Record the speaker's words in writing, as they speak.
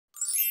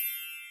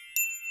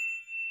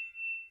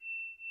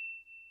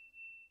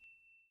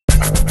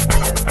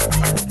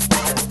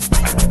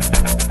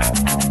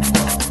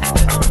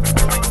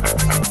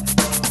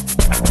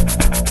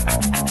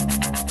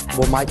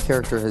Well, my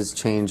character has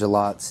changed a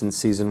lot since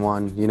season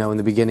 1. You know, in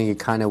the beginning he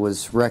kind of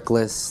was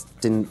reckless,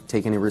 didn't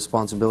take any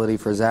responsibility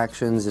for his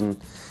actions, and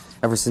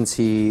ever since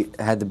he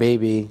had the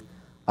baby,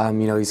 you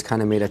know, he's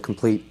kind of made a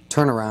complete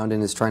turnaround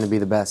and is trying to be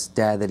the best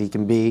dad that he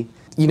can be.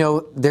 You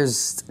know,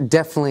 there's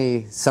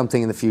definitely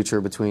something in the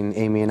future between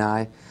Amy and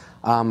I.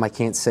 I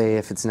can't say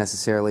if it's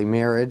necessarily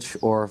marriage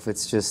or if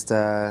it's just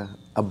a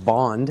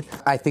bond.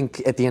 I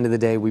think at the end of the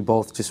day, we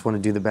both just want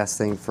to do the best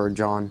thing for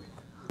John.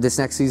 This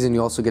next season,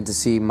 you also get to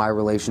see my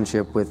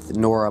relationship with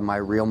Nora, my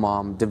real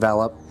mom,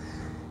 develop.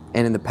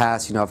 And in the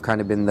past, you know, I've kind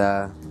of been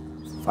the,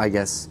 I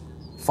guess,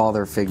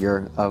 father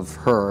figure of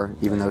her,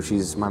 even though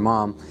she's my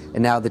mom.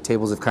 And now the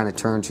tables have kind of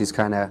turned. She's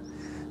kind of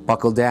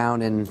buckled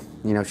down and,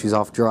 you know, she's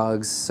off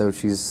drugs, so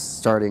she's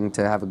starting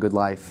to have a good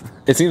life.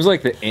 It seems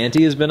like the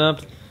ante has been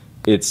up.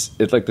 It's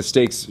like the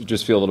stakes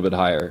just feel a little bit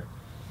higher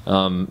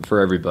for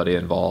everybody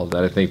involved.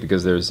 I think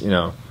because there's, you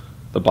know,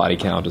 the body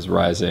count is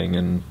rising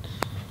and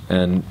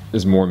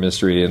there's more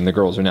mystery, and the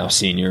girls are now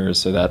seniors,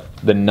 so that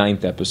the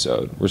 9th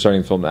episode, we're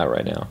starting to film that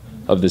right now,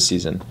 of this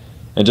season.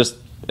 And just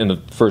in the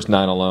first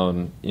 9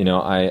 alone, you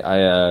know,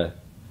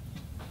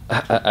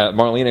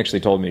 Marlene actually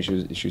told me,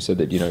 she said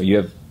that, you know, you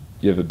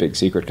have a big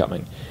secret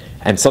coming.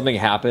 And something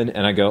happened,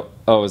 and I go,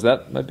 oh, is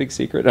that my big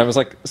secret? And I was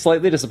like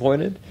slightly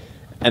disappointed.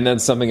 And then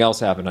something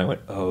else happened. I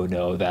went, oh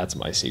no, that's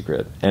my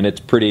secret. And it's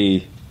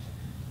pretty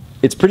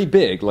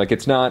big. Like,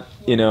 it's not,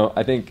 you know,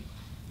 I think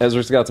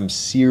Ezra's got some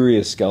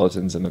serious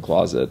skeletons in the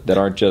closet that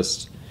aren't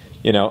just,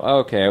 you know, oh,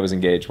 okay, I was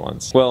engaged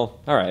once. Well,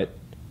 all right.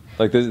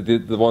 Like,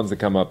 the ones that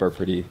come up are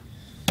pretty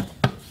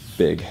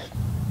big.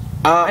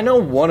 I know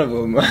one of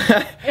them.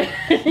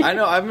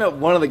 I've met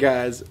one of the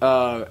guys,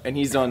 and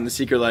he's on The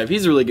Secret Life.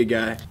 He's a really good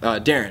guy,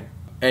 Darren,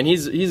 and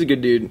he's a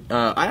good dude.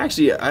 I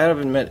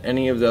haven't met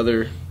any of the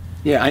other.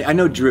 Yeah, I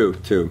know Drew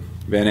too,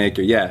 Van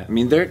Aker. Yeah, I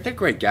mean they're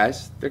great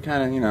guys. They're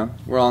kind of, you know,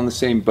 we're all in the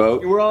same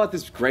boat. We're all at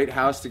this great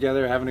house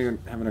together,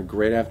 having a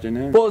great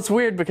afternoon. Well, it's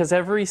weird because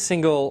I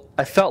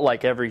felt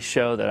like every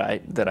show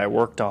that I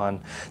worked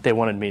on, they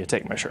wanted me to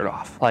take my shirt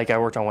off. Like, I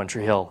worked on One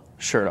Tree Hill,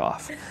 shirt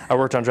off. I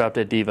worked on Drop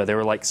Dead Diva, they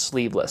were like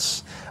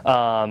sleeveless.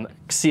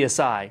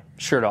 CSI,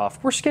 shirt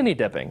off. We're skinny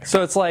dipping.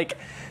 So it's like,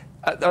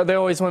 they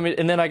always want me,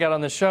 and then I got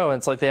on the show and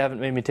it's like they haven't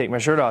made me take my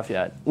shirt off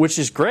yet, which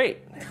is great.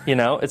 You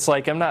know, it's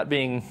like I'm not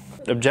being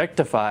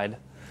objectified,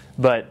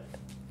 but,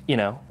 you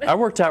know, I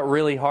worked out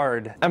really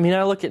hard. I mean,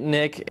 I look at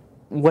Nick,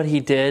 what he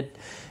did,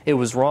 it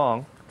was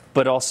wrong,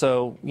 but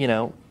also, you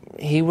know,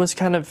 he was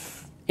kind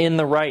of in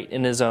the right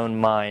in his own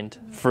mind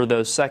for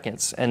those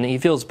seconds, and he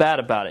feels bad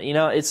about it. You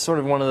know, it's sort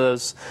of one of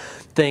those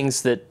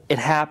things that it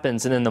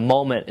happens, and in the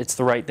moment it's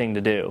the right thing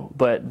to do,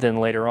 but then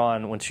later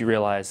on, once you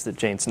realize that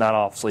Jane's not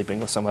off sleeping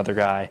with some other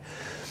guy,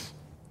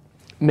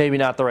 maybe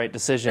not the right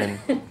decision.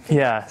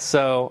 Yeah,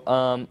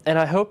 so, and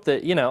I hope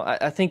that, you know,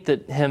 I think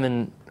that him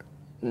and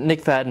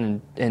Nick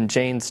Fadden and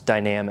Jane's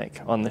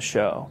dynamic on the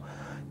show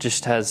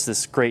just has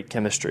this great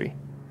chemistry,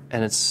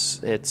 and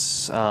it's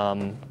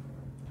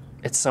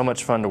so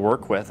much fun to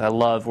work with. I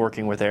love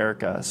working with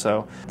Erica,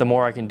 so the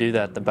more I can do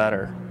that, the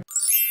better.